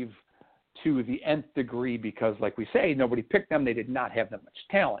overachieve to the nth degree because, like we say, nobody picked them. They did not have that much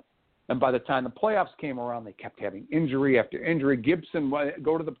talent. And by the time the playoffs came around, they kept having injury after injury. Gibson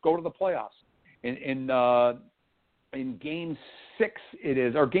go to the playoffs. In Game 6 it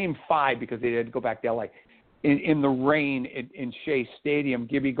is, or Game 5 because they had to go back to L.A. In the rain in Shea Stadium,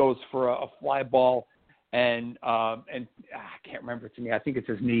 Gibby goes for a fly ball, and I can't remember it to me. I think it's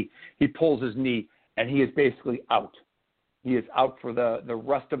his knee. He pulls his knee, and he is basically out. He is out for the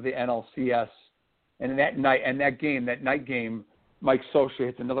rest of the NLCS. And that night game, Mike Scioscia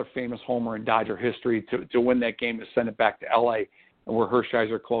hits another famous homer in Dodger history to win that game, to send it back to L.A., where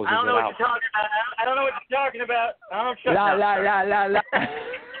Hershiser closes it out. I don't know what you're talking about. I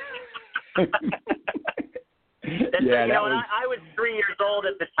was 3 years old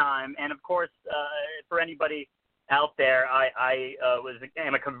at the time, and of course, for anybody out there, I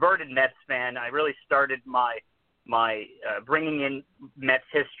am a converted Mets fan. I really started my bringing in Mets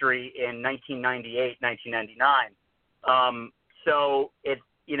history in 1998, 1999. So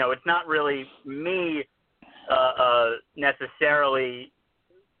it's not really me necessarily.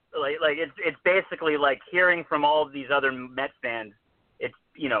 Like it's basically like hearing from all of these other Mets fans. It's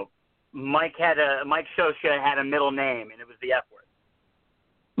Mike Scioscia had a middle name, and it was the F word.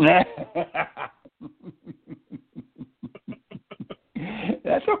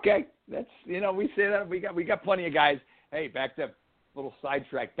 That's okay. That's we say that we got plenty of guys. Hey, back to little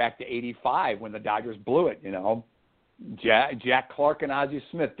sidetrack back to '85 when the Dodgers blew it. Jack Clark and Ozzie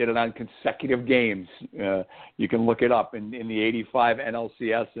Smith did it on consecutive games. You can look it up in the '85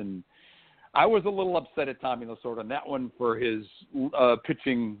 NLCS, and I was a little upset at Tommy Lasorda on that one for his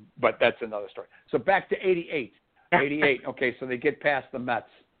pitching, but that's another story. So back to '88. Okay, so they get past the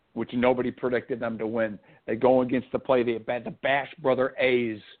Mets, which nobody predicted them to win. They go against the Bash Brother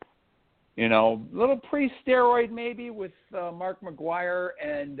A's. Little pre-steroid maybe with Mark McGuire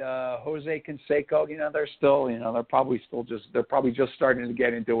and Jose Canseco. They're still, they're probably just starting to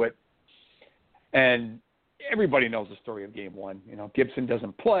get into it. And everybody knows the story of Game 1. Gibson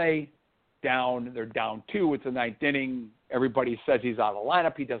doesn't play. They're down 2. It's the 9th inning. Everybody says he's out of the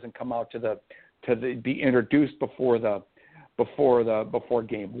lineup. He doesn't come out to be introduced before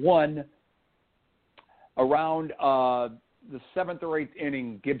Game 1. Around the 7th or 8th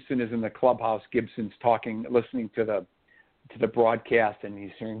inning, Gibson is in the clubhouse. Gibson's listening to the broadcast, and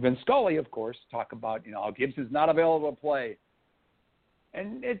he's hearing Vince Scully, of course, talk about how Gibson's not available to play.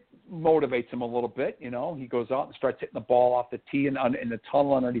 and it motivates him a little bit. You know, he goes out and starts hitting the ball off the tee in the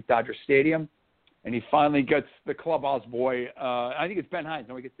tunnel underneath Dodger Stadium, and he finally gets the clubhouse boy. I think it's Ben Hines.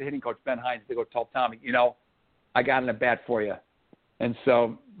 No, he gets the hitting coach, Ben Hines, to go tell Tommy, you know, I got in a bat for you. And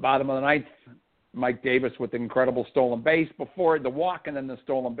so, bottom of the ninth, Mike Davis with the incredible stolen base before the walk and then the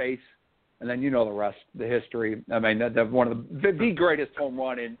stolen base. And then you know the rest, the history. I mean, one of the greatest home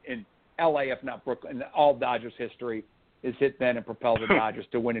run in L.A., if not Brooklyn, in all Dodgers history is hit then and propelled the Dodgers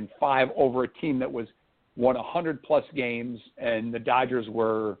to win in 5 over a team that won 100-plus games, and the Dodgers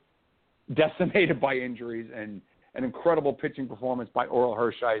were decimated by injuries, and an incredible pitching performance by Orel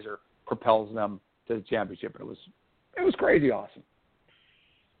Hershiser propels them to the championship. It was crazy awesome.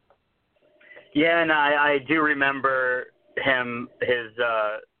 Yeah, and I do remember his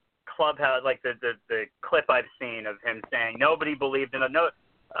clubhouse, like the clip I've seen of him saying nobody believed in it. No,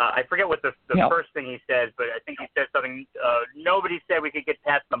 I forget what the first thing he says, but I think he said something. Nobody said we could get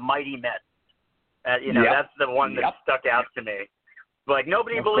past the mighty Mets. That's the one that stuck out to me. Like,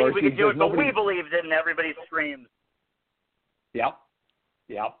 nobody believed we could do it, but we believed it, and everybody screams. Yep.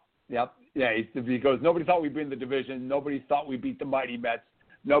 Yeah, because nobody thought we'd win the division. Nobody thought we beat the mighty Mets.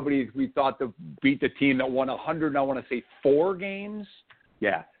 We thought to beat the team that won 100, I want to say 4 games.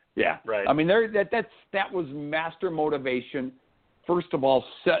 Yeah. Right. I mean, that was master motivation. First of all,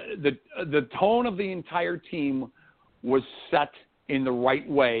 the tone of the entire team was set in the right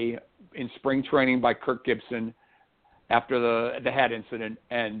way in spring training by Kirk Gibson after the head incident,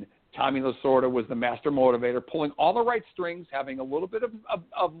 and Tommy Lasorda was the master motivator, pulling all the right strings, having a little bit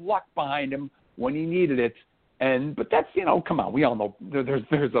of luck behind him when he needed it. But that's, come on, we all know there's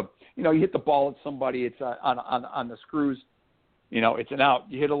a, you hit the ball at somebody, it's on the screws, it's an out.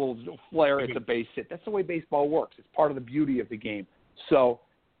 You hit a little flare, it's a base hit. That's the way baseball works. It's part of the beauty of the game. So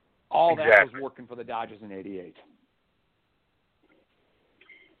all that was working for the Dodgers in '88.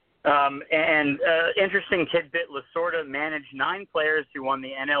 Interesting tidbit, Lasorda managed 9 players who won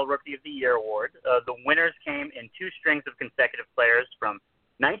the NL Rookie of the Year award. The winners came in 2 strings of consecutive players. From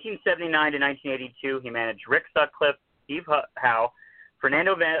 1979 to 1982, he managed Rick Sutcliffe, Steve Howe,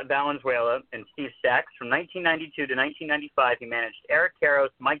 Fernando Valenzuela, and Steve Sachs. From 1992 to 1995, he managed Eric Karros,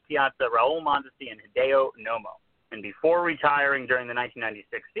 Mike Piazza, Raul Mondesi, and Hideo Nomo. And before retiring during the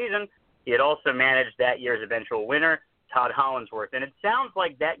 1996 season, he had also managed that year's eventual winner, Todd Hollandsworth. And it sounds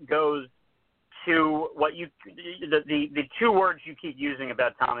like that goes to what the 2 words you keep using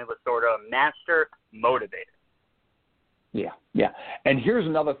about Tommy Lasorda, master motivator. Yeah. And here's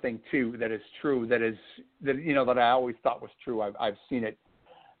another thing too that is true, that I always thought was true. I've seen it,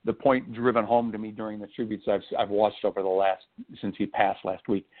 the point driven home to me during the tributes I've watched over since he passed last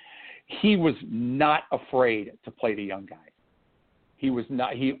week. He was not afraid to play the young guys. He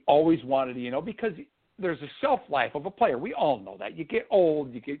always wanted to, because there's a shelf life of a player. We all know that. You get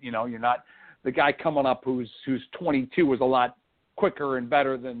old, you're not the guy coming up who's 22 is a lot quicker and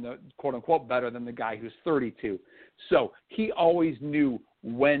better than the quote unquote better than the guy who's 32. So he always knew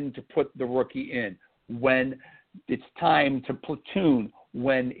when to put the rookie in, when it's time to platoon,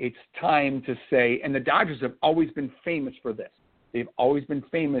 when it's time to say, and the Dodgers have always been famous for this. They've always been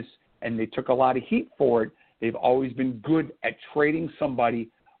famous, and they took a lot of heat for it. They've always been good at trading somebody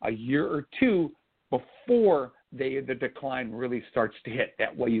a year or 2 before the decline really starts to hit.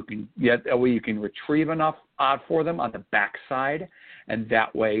 That way you can retrieve enough for them on the backside, and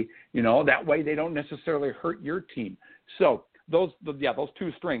that way they don't necessarily hurt your team. So those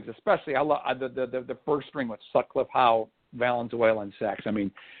 2 strings, especially I love the first string with Sutcliffe, Howe, Valenzuela, and Sachs. I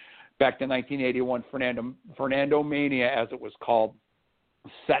mean, back to 1981, Fernando Mania, as it was called,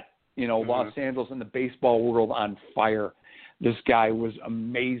 set Los Angeles and the baseball world on fire. This guy was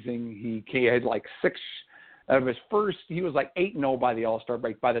amazing. He had like 6 out of his first. He was like 8-0 by the All-Star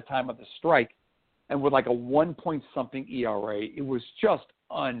break by the time of the strike, and with like a 1-point-something ERA. It was just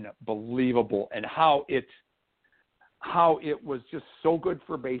unbelievable, and how it was just so good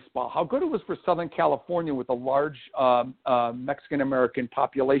for baseball. How good it was for Southern California with a large Mexican-American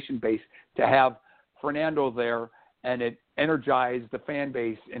population base to have Fernando there, and it energized the fan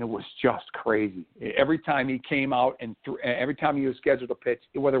base, and it was just crazy. Every time he came out and every time he was scheduled to pitch,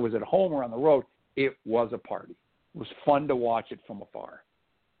 whether it was at home or on the road, it was a party. It was fun to watch it from afar.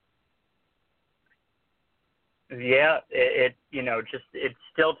 Yeah, it's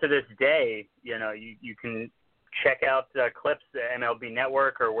still to this day, you can check out clips, the MLB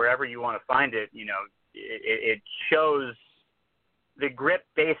Network or wherever you want to find it. It shows the grip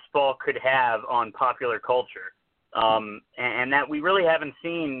baseball could have on popular culture. And that we really haven't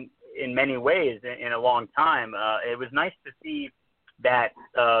seen in many ways in a long time. It was nice to see that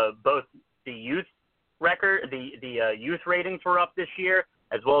both the youth record, the youth ratings were up this year,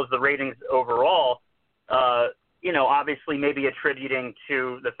 as well as the ratings overall. Obviously maybe attributing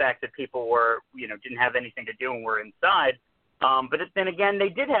to the fact that people were, didn't have anything to do and were inside. But then again, they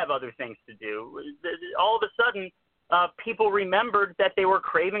did have other things to do. All of a sudden, people remembered that they were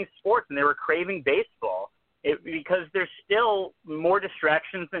craving sports and they were craving baseball because there's still more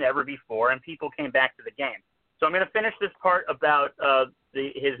distractions than ever before, and people came back to the game. So I'm going to finish this part about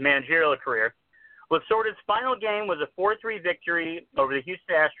his managerial career. Lasorda's final game was a 4-3 victory over the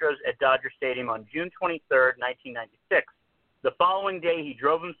Houston Astros at Dodger Stadium on June 23rd, 1996. The following day, he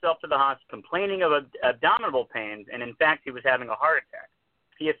drove himself to the hospital complaining of abdominal pains, and in fact, he was having a heart attack.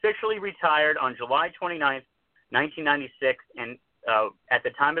 He officially retired on July 29th, 1996, and at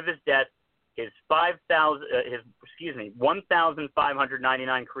the time of his death, his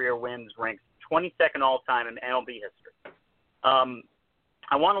 1,599 career wins ranks 22nd all-time in MLB history.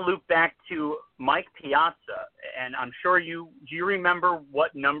 I want to loop back to Mike Piazza, and I'm sure do you remember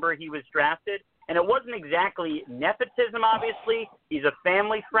what number he was drafted? And it wasn't exactly nepotism, obviously. He's a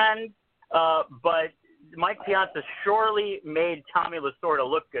family friend, but Mike Piazza surely made Tommy Lasorda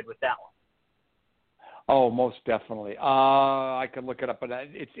look good with that one. Oh, most definitely. I could look it up, but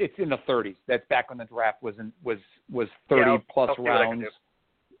it's in the 30s. That's back when the draft was 30 plus rounds.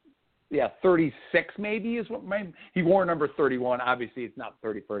 Yeah, 36 maybe is what he wore number 31. Obviously, it's not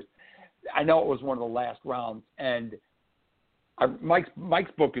 31st. I know it was one of the last rounds, and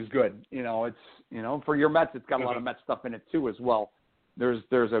Mike's book is good. It's for your Mets, it's got a lot of Mets stuff in it too as well. There's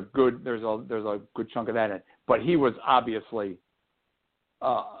a good chunk of that in it. But he was obviously,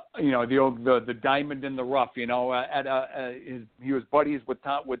 the diamond in the rough. He was buddies with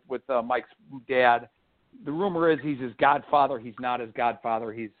Mike's dad. The rumor is he's his godfather. He's not his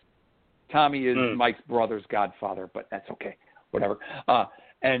godfather. Tommy is Mike's brother's godfather, but that's okay. Whatever. But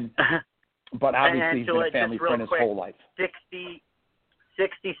obviously he's been a family friend his whole life.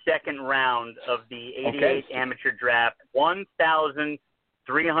 62nd round of the 88 amateur draft,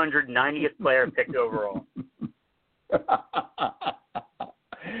 1,390th player picked overall.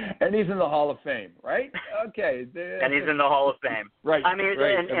 And he's in the Hall of Fame, right? Okay. And he's in the Hall of Fame. Right. I mean,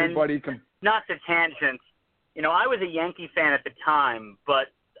 right. And not to tangent, I was a Yankee fan at the time, but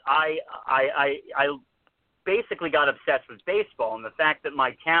I basically got obsessed with baseball, and the fact that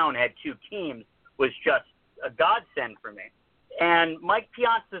my town had two teams was just a godsend for me. And Mike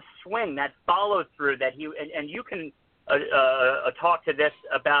Piazza's swing, that follow-through that and you can talk to this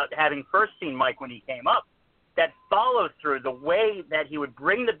about having first seen Mike when he came up, that follow-through, the way that he would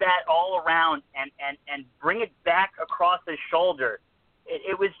bring the bat all around and bring it back across his shoulder,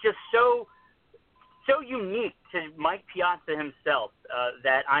 it was just so unique to Mike Piazza himself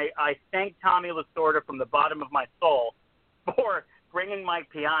that I thank Tommy Lasorda from the bottom of my soul for bringing Mike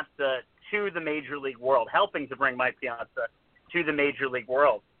Piazza to the Major League world, helping to bring Mike Piazza to the Major League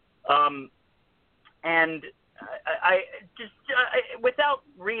world. And I without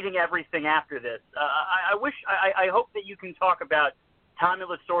reading everything after this, I hope that you can talk about Tommy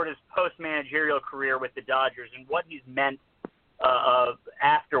Lasorda's post-managerial career with the Dodgers and what he's meant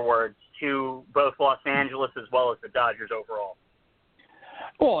afterwards to both Los Angeles as well as the Dodgers overall.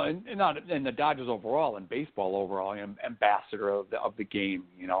 Well, and the Dodgers overall, and baseball overall, ambassador of the game.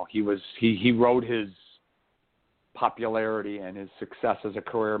 He rode his popularity and his success as a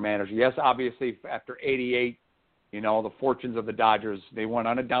career manager. Yes, obviously after '88, the fortunes of the Dodgers, they went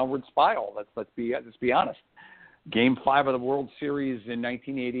on a downward spiral. Let's be honest. Game 5 of the World Series in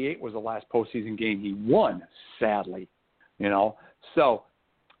 1988 was the last postseason game he won. Sadly, So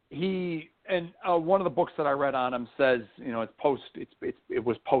one of the books that I read on him says, it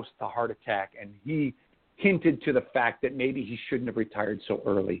was post the heart attack, and he hinted to the fact that maybe he shouldn't have retired so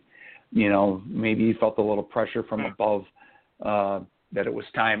early. Maybe he felt a little pressure from above that it was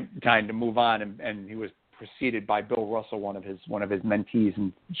time to move on, and he was preceded by Bill Russell, one of his mentees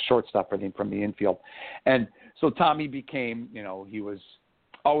and shortstop from the infield. And so Tommy became, he was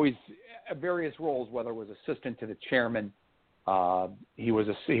always at various roles, whether it was assistant to the chairman. He was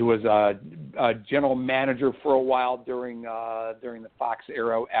a general manager for a while during the Fox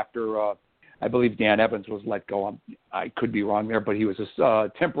era after I believe Dan Evans was let go. I could be wrong there, but he was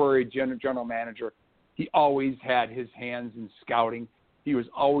a temporary general manager. He always had his hands in scouting. He was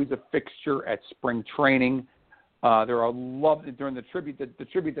always a fixture at spring training. There are during the tribute that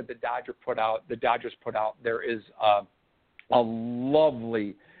the Dodgers put out. There is a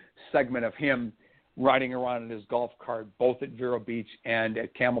lovely segment of him riding around in his golf cart, both at Vero Beach and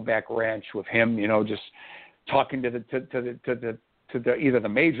at Camelback Ranch, with him, just talking to either the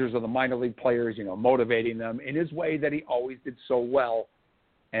majors or the minor league players, motivating them in his way that he always did so well.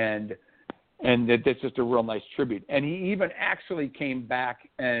 And And that's just a real nice tribute. And he even actually came back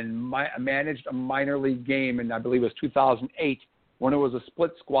and managed a minor league game, and I believe it was 2008, when it was a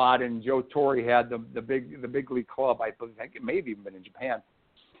split squad, and Joe Torre had the big league club. I think it may have even been in Japan.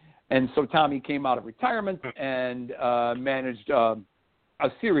 And so Tommy came out of retirement and managed a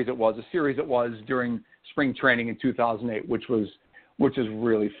series. It was during spring training in 2008, which is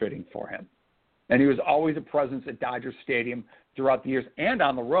really fitting for him. And he was always a presence at Dodger Stadium throughout the years and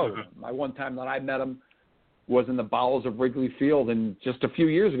on the road. My one time that I met him was in the bowels of Wrigley Field and just a few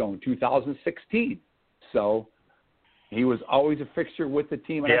years ago in 2016. So he was always a fixture with the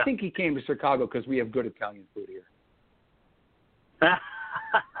team. And I think he came to Chicago because we have good Italian food here.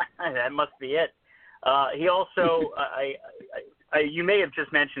 That must be it. He also, you may have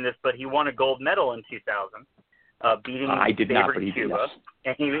just mentioned this, but he won a gold medal in 2000, beating I did not, but he Cuba.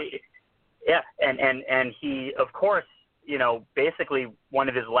 did, yes. And he, of course, basically one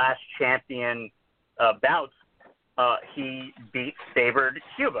of his last champion bouts, he beat favored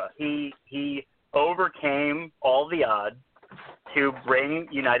Cuba. He overcame all the odds to bring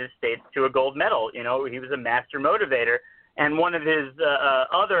United States to a gold medal. He was a master motivator. And one of his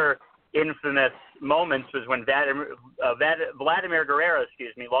other infamous moments was when Vladimir Guerrero,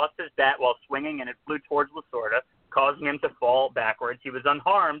 lost his bat while swinging, and it flew towards Lasorda, causing him to fall backwards. He was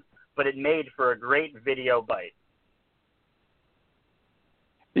unharmed, but it made for a great video bite.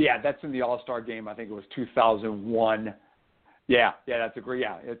 Yeah, that's in the All-Star game. I think it was 2001. Yeah, that's a great.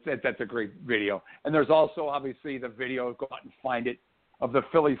 Yeah, that's a great video. And there's also obviously the video. Go out and find it, of the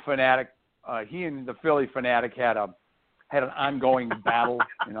Philly Fanatic. He and the Philly Fanatic had an ongoing battle.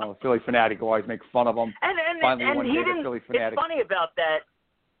 The Philly Fanatic always make fun of him. And finally, and one he day, didn't. the Philly Fanatic. It's funny about that.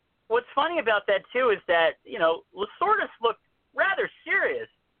 What's funny about that too is that Lasorda looked rather serious.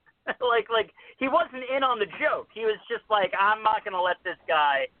 like he wasn't in on the joke. He was just like, I'm not going to let this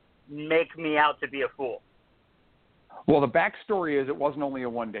guy make me out to be a fool. Well, the backstory is it wasn't only a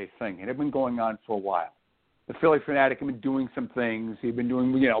one-day thing. It had been going on for a while. The Philly Fanatic had been doing some things. He'd been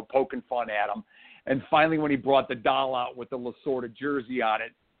doing, poking fun at him. And finally, when he brought the doll out with the Lasorda jersey on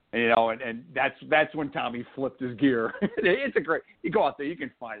it, and that's when Tommy flipped his gear. It's a great. You go out there, you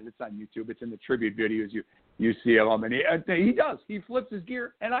can find it. It's on YouTube. It's in the tribute videos. You see him, and he does. He flips his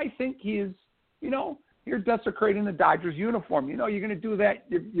gear, and I think he is. You're desecrating the Dodgers uniform. You're going to do that.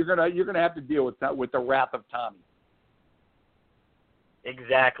 You're going to have to deal with that, with the wrath of Tommy.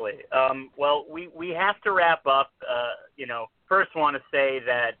 Exactly. Well, we have to wrap up. First want to say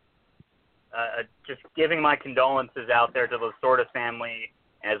that just giving my condolences out there to the Lasorda family,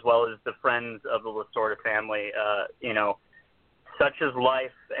 as well as the friends of the Lasorda family. Such is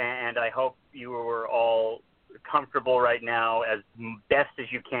life, and I hope you were all comfortable right now as best as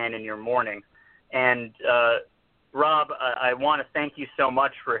you can in your mourning. And Rob, I want to thank you so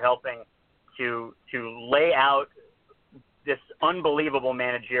much for helping to lay out this unbelievable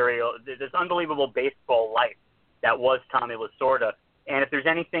this unbelievable baseball life that was Tommy Lasorda. And if there's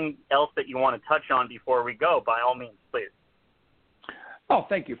anything else that you want to touch on before we go, by all means, please. Oh,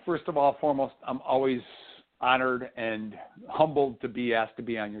 thank you. First of all, foremost, I'm always honored and humbled to be asked to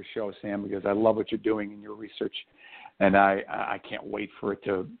be on your show, Sam, because I love what you're doing in your research, and I can't wait for it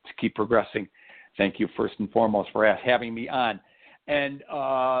to keep progressing. Thank you, first and foremost, for having me on. And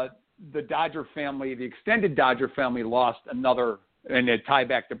the Dodger family, the extended Dodger family, lost another, and a tie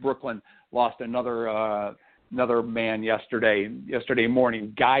back to Brooklyn, lost another man yesterday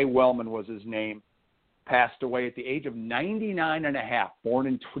morning. Guy Wellman was his name. Passed away at the age of 99 and a half, born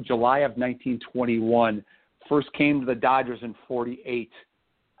in July of 1921. First came to the Dodgers in 48.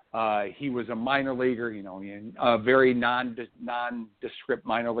 He was a minor leaguer, a very nondescript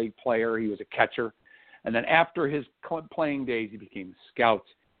minor league player. He was a catcher. And then after his playing days, he became a scout.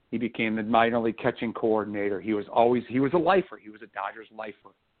 He became the minor league catching coordinator. He was a lifer. He was a Dodgers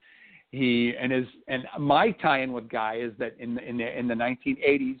lifer. And my tie-in with Guy is that in the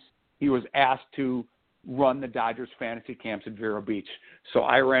 1980s, he was asked to run the Dodgers fantasy camps at Vero Beach. So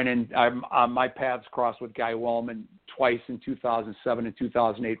my paths crossed with Guy Wellman twice in 2007 and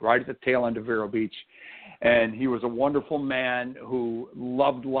 2008, right at the tail end of Vero Beach. And he was a wonderful man who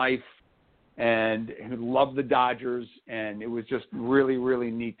loved life and who loved the Dodgers. And it was just really,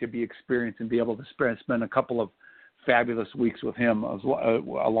 really neat to be experienced and be able to spend a couple of fabulous weeks with him,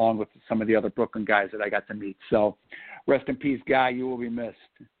 along with some of the other Brooklyn guys that I got to meet. So rest in peace, Guy. You will be missed.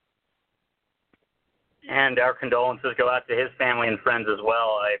 And our condolences go out to his family and friends as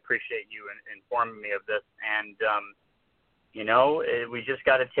well. I appreciate you informing me of this. And, we just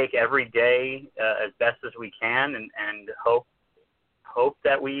got to take every day as best as we can and hope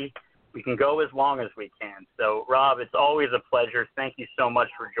that we we can go as long as we can. So, Rob, it's always a pleasure. Thank you so much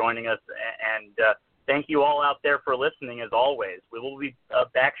for joining us, and thank you all out there for listening, as always. We will be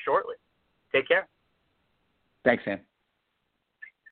back shortly. Take care. Thanks, Sam.